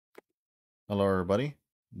Hello everybody,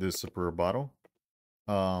 this is Super Robato.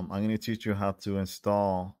 I'm going to teach you how to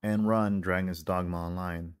install and run Dragon's Dogma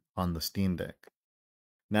Online on the Steam Deck.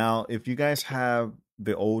 Now, if you guys have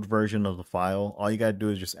the old version of the file, all you got to do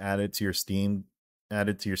is just add it to your Steam,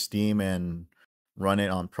 and run it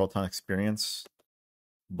on Proton Experience.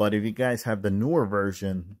 But if you guys have the newer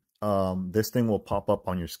version, this thing will pop up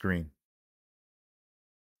on your screen.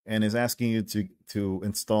 And is asking you to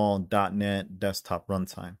install .NET Desktop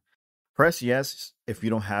Runtime. Press yes if you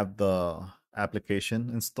don't have the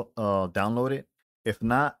application download it. If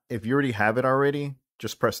not, if you already have it already,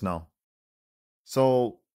 just press no.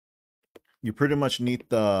 So you pretty much need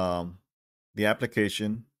the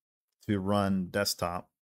application to run desktop,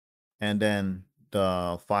 and then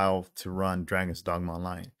the file to run Dragon's Dogma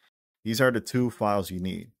Online. These are the two files you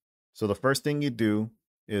need. So the first thing you do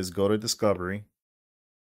is go to Discovery,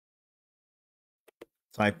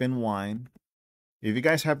 type in Wine. If you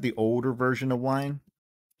guys have the older version of Wine,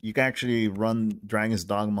 you can actually run Dragon's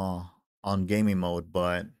Dogma on gaming mode,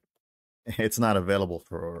 but it's not available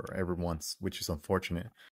for everyone, which is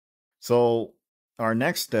unfortunate. So our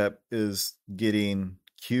next step is getting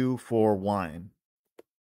Q4 Wine.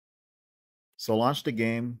 So launch the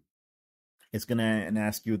game. It's gonna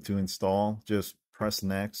ask you to install. Just press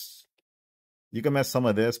next. You can mess some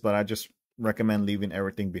of this, but I just recommend leaving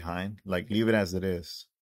everything behind. Like leave it as it is.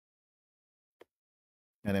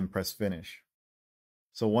 And then press finish.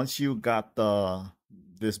 So once you got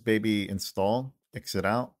this baby installed, exit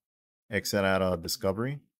out of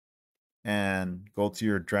Discovery, and go to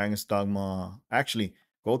your Dragon's Dogma. Actually,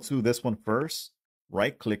 go to this one first,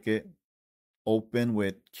 right click it, open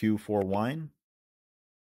with Q4 Wine,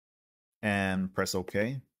 and press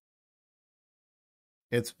OK.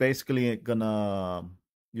 It's basically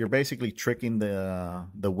you're basically tricking the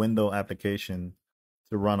window application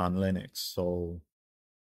to run on Linux. So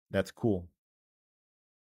that's cool.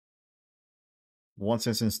 Once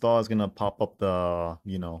it's installed, it's gonna pop up the,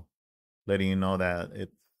 letting you know that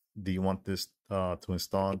do you want this to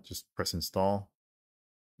install. Just press install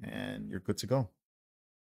and you're good to go.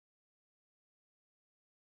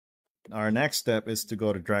 Our next step is to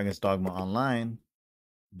go to Dragon's Dogma Online,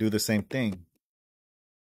 do the same thing.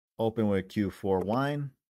 Open with Q4 Wine,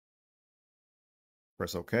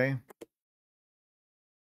 press OK,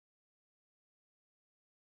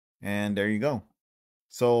 and there you go.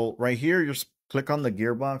 So right here, you just click on the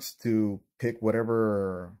gearbox to pick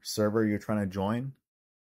whatever server you're trying to join.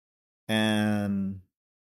 And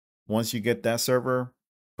once you get that server,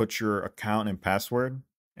 put your account and password,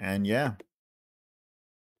 and yeah,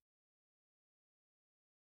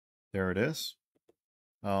 there it is.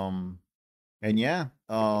 And yeah,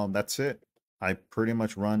 that's it. I pretty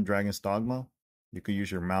much run Dragon's Dogma. You could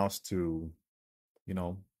use your mouse to,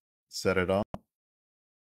 set it up.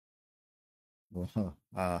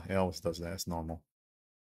 It always does that. It's normal.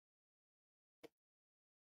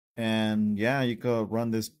 And yeah, you could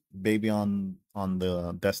run this baby on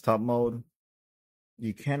the desktop mode.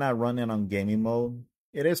 You cannot run it on gaming mode.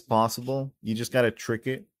 It is possible. You just gotta trick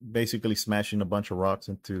it, basically smashing a bunch of rocks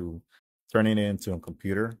into turning it into a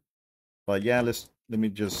computer. But yeah, let me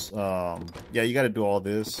just yeah, you gotta do all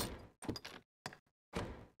this.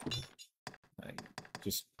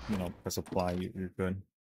 Just press apply. You're good.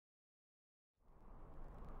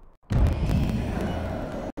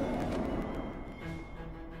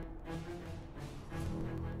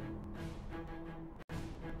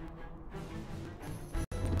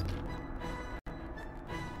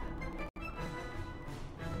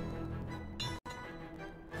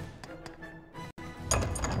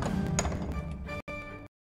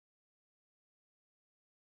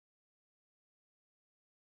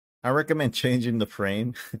 I recommend changing the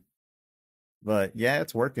frame. But yeah,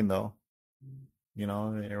 it's working though.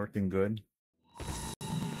 It's working good.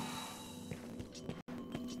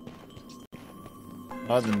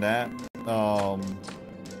 Other than that,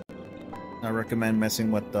 I recommend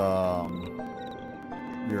messing with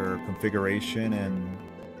your configuration, and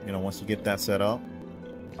once you get that set up,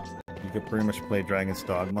 you can pretty much play Dragon's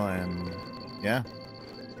Dogma. And yeah,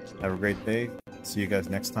 have a great day. See you guys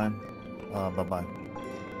next time. Bye bye.